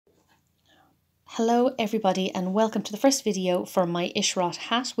Hello everybody and welcome to the first video for my Ishrat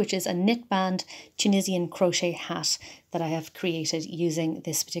hat, which is a knit band Tunisian crochet hat that I have created using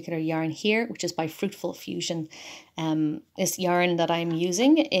this particular yarn here, which is by Fruitful Fusion. This yarn that I'm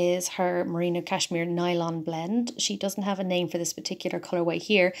using is her merino cashmere nylon blend. She doesn't have a name for this particular colorway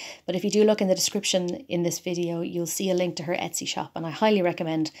here, but if you do look in the description in this video, you'll see a link to her Etsy shop, and I highly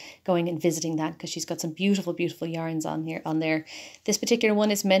recommend going and visiting that because she's got some beautiful yarns on there. This particular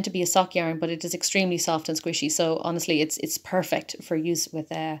one is meant to be a sock yarn, but it is extremely soft and squishy, so honestly it's perfect for use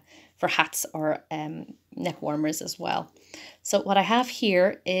with for hats or neck warmers as well. So what I have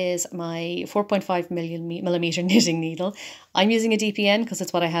here is my 4.5 millimeter knitting needle. I'm using a DPN because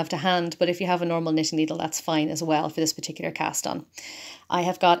it's what I have to hand, but if you have a normal knitting needle, that's fine as well for this particular cast on. I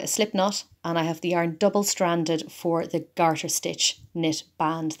have got a slip knot and I have the yarn double stranded for the garter stitch knit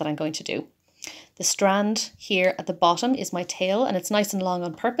band that I'm going to do. The strand here at the bottom is my tail, and it's nice and long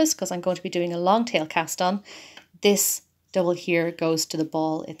on purpose because I'm going to be doing a long tail cast on. This double here goes to the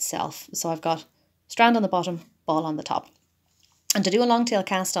ball itself. So I've got strand on the bottom, ball on the top. And to do a long tail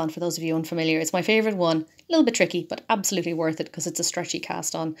cast on, for those of you unfamiliar, it's my favourite one. A little bit tricky, but absolutely worth it because it's a stretchy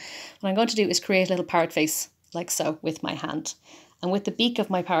cast on. What I'm going to do is create a little parrot face like so with my hand. And with the beak of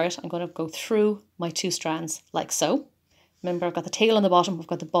my parrot, I'm going to go through my two strands like so. Remember, I've got the tail on the bottom, I've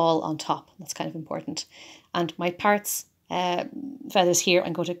got the ball on top. That's kind of important. And my parrot's feathers here,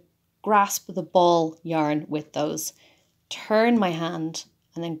 I'm going to grasp the ball yarn with those, turn my hand,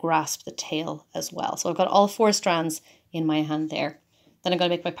 and then grasp the tail as well. So I've got all four strands in my hand there. Then I'm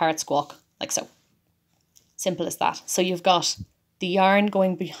going to make my parrot squawk like so. Simple as that. So you've got the yarn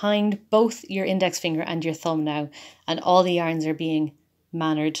going behind both your index finger and your thumb now, and all the yarns are being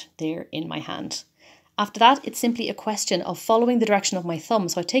mannered there in my hand. After that, it's simply a question of following the direction of my thumb.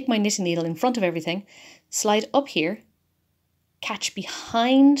 So I take my knitting needle in front of everything, slide up here, catch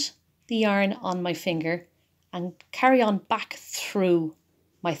behind the yarn on my finger, and carry on back through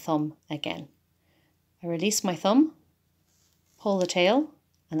my thumb again. I release my thumb, pull the tail,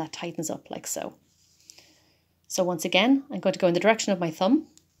 and that tightens up like so. So once again, I'm going to go in the direction of my thumb,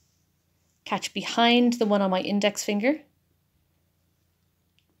 catch behind the one on my index finger,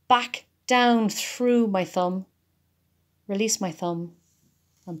 back down through my thumb, release my thumb,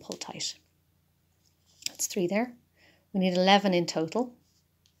 and pull tight. That's 3 there. We need 11 in total.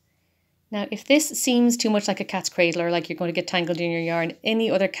 Now, if this seems too much like a cat's cradle or like you're going to get tangled in your yarn,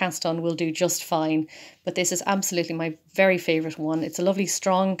 any other cast on will do just fine. But this is absolutely my very favourite one. It's a lovely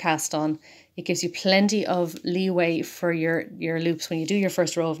strong cast on. It gives you plenty of leeway for your loops when you do your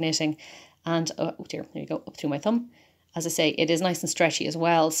first row of knitting. And, oh dear, there you go, up through my thumb. As I say, it is nice and stretchy as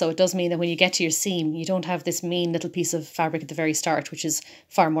well. So it does mean that when you get to your seam, you don't have this mean little piece of fabric at the very start, which is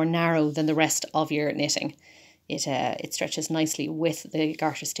far more narrow than the rest of your knitting. It stretches nicely with the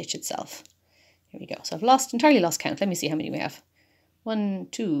garter stitch itself. Here we go. So I've entirely lost count. Let me see how many we have. 1,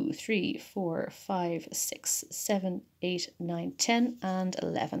 2, 3, 4, 5, 6, 7, 8, 9, 10, and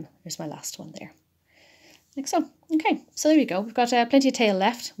 11. There's my last one there. Like so. Okay, so there we go. We've got plenty of tail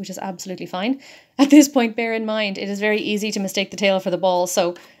left, which is absolutely fine. At this point, bear in mind, it is very easy to mistake the tail for the ball.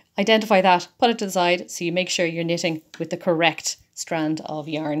 So identify that, put it to the side, so you make sure you're knitting with the correct strand of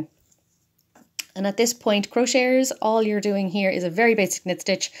yarn. And at this point, crocheters, all you're doing here is a very basic knit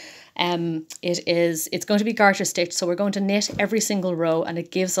stitch. It's going to be garter stitch, so we're going to knit every single row, and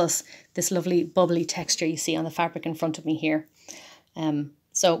it gives us this lovely bubbly texture you see on the fabric in front of me here.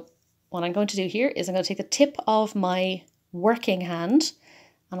 So what I'm going to do here is I'm going to take the tip of my working hand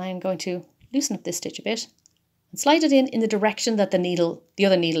and I'm going to loosen up this stitch a bit and slide it in the direction that the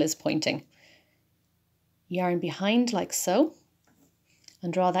other needle is pointing. Yarn behind like so,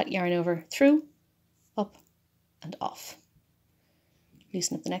 and draw that yarn over through, up and off.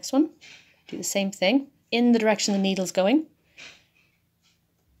 Loosen up the next one, do the same thing in the direction the needle's going.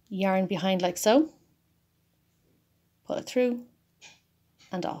 Yarn behind like so, pull it through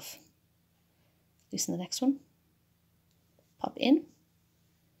and off. Loosen the next one, pop in,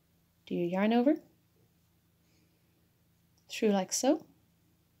 do your yarn over, through like so,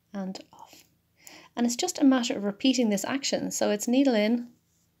 and off. And it's just a matter of repeating this action. So it's needle in,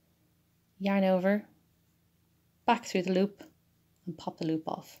 yarn over, back through the loop, and pop the loop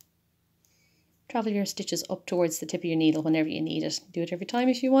off. Travel your stitches up towards the tip of your needle whenever you need it. Do it every time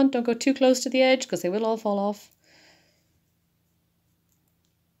if you want. Don't go too close to the edge because they will all fall off.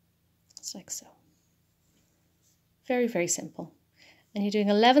 Just like so. Very, very simple. And you're doing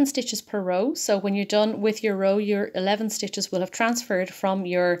 11 stitches per row. So when you're done with your row, your 11 stitches will have transferred from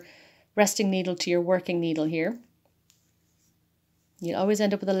your resting needle to your working needle here. You'll always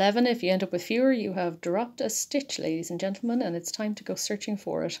end up with 11. If you end up with fewer, you have dropped a stitch, ladies and gentlemen, and it's time to go searching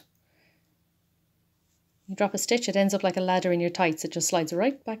for it. You drop a stitch, it ends up like a ladder in your tights. It just slides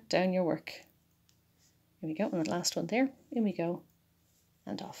right back down your work. Here we go, and the last one there. In we go,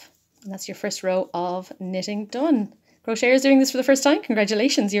 and off. And that's your first row of knitting done. Crocheters doing this for the first time,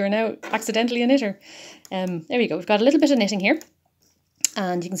 congratulations, you are now accidentally a knitter. There we go, we've got a little bit of knitting here.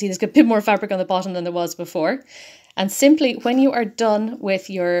 And you can see there's a bit more fabric on the bottom than there was before. And simply when you are done with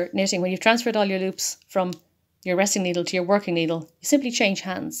your knitting, when you've transferred all your loops from your resting needle to your working needle, you simply change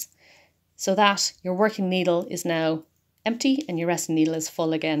hands so that your working needle is now empty and your resting needle is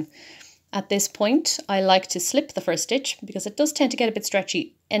full again. At this point, I like to slip the first stitch because it does tend to get a bit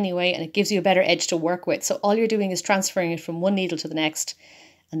stretchy anyway, and it gives you a better edge to work with. So all you're doing is transferring it from one needle to the next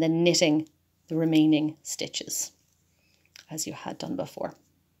and then knitting the remaining stitches as you had done before.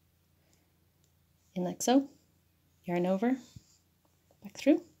 In like so, yarn over, back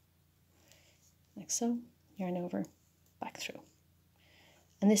through, like so, yarn over, back through.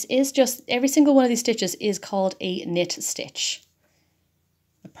 And this is just, every single one of these stitches is called a knit stitch.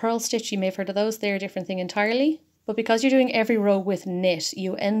 A purl stitch, you may have heard of those, they're a different thing entirely. But because you're doing every row with knit,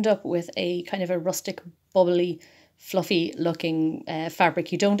 you end up with a kind of a rustic, bubbly, fluffy looking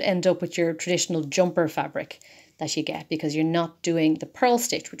fabric. You don't end up with your traditional jumper fabric that you get because you're not doing the purl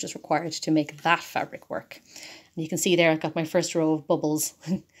stitch, which is required to make that fabric work. And you can see there I've got my first row of bubbles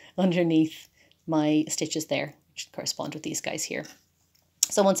underneath my stitches there, which correspond with these guys here.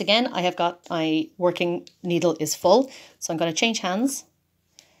 So once again, I have got my working needle is full. So I'm going to change hands.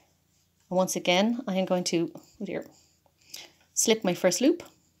 And once again, I am going to, oh dear, slip my first loop.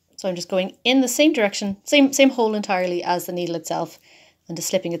 So I'm just going in the same direction, same hole entirely as the needle itself, and just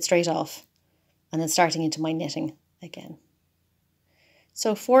slipping it straight off and then starting into my knitting again.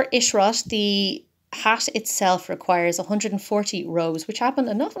 So for Ishrat, the hat itself requires 140 rows, which happen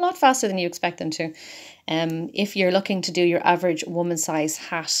an awful lot faster than you expect them to. If you're looking to do your average woman size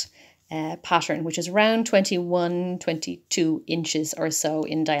hat pattern, which is around 21, 22 inches or so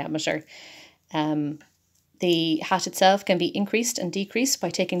in diameter. The hat itself can be increased and decreased by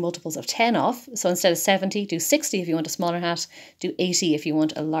taking multiples of 10 off. So instead of 70, do 60 if you want a smaller hat, do 80 if you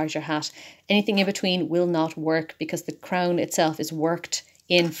want a larger hat. Anything in between will not work because the crown itself is worked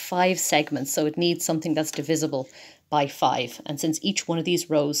in 5 segments. So it needs something that's divisible by 5. And since each one of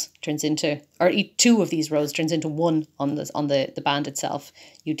these rows turns into, or each 2 of these rows turns into 1 on the band itself,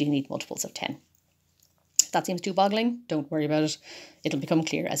 you do need multiples of 10. If that seems too boggling, don't worry about it. It'll become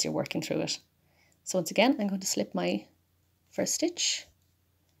clear as you're working through it. So once again, I'm going to slip my first stitch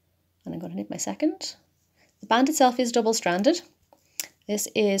and I'm going to knit my second. The band itself is double-stranded. This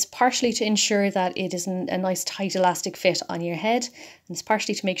is partially to ensure that it isn't a nice tight elastic fit on your head, and it's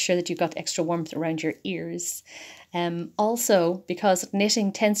partially to make sure that you've got extra warmth around your ears. Also, because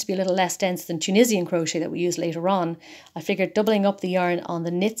knitting tends to be a little less dense than Tunisian crochet that we use later on, I figured doubling up the yarn on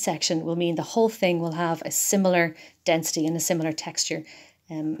the knit section will mean the whole thing will have a similar density and a similar texture.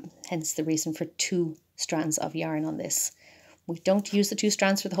 Hence the reason for 2 strands of yarn on this. We don't use the 2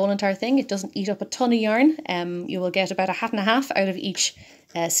 strands for the whole entire thing. It doesn't eat up a ton of yarn. You will get about 1.5 hats out of each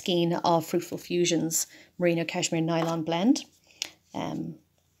skein of Fruitful Fusion's Merino Cashmere Nylon blend.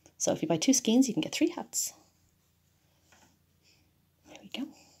 So if you buy 2 skeins, you can get 3 hats. There we go.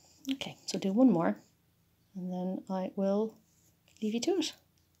 Okay, so do one more and then I will leave you to it.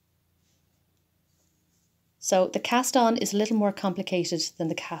 So the cast on is a little more complicated than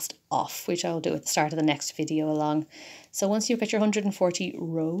the cast off, which I will do at the start of the next video along. So once you've got your 140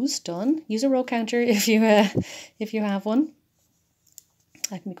 rows done, use a row counter if you have one.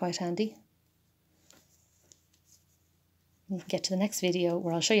 That can be quite handy. You can get to the next video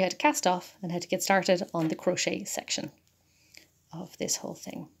where I'll show you how to cast off and how to get started on the crochet section of this whole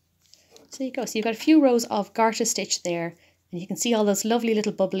thing. So there you go. So you've got a few rows of garter stitch there, and you can see all those lovely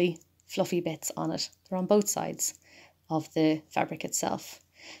little bubbly fluffy bits on it. They're on both sides of the fabric itself.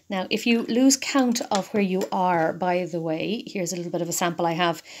 Now, if you lose count of where you are, by the way, here's a little bit of a sample I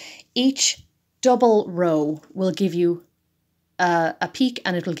have. Each double row will give you a peak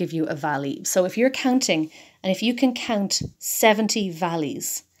and it will give you a valley. So if you're counting, and if you can count 70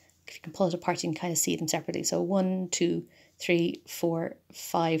 valleys, if you can pull it apart, you can kind of see them separately. So 1, 2, 3, 4,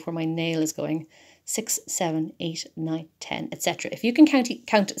 5, where my nail is going, 6, 7, 8, 9, 10, etc. If you can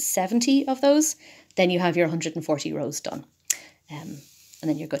count 70 of those, then you have your 140 rows done. And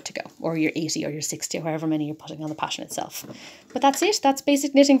then you're good to go. Or your 80 or your 60, or however many you're putting on the pattern itself. But that's it. That's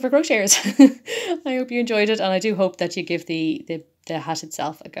basic knitting for crocheters. I hope you enjoyed it, and I do hope that you give the hat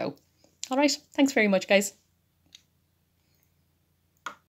itself a go. All right. Thanks very much, guys.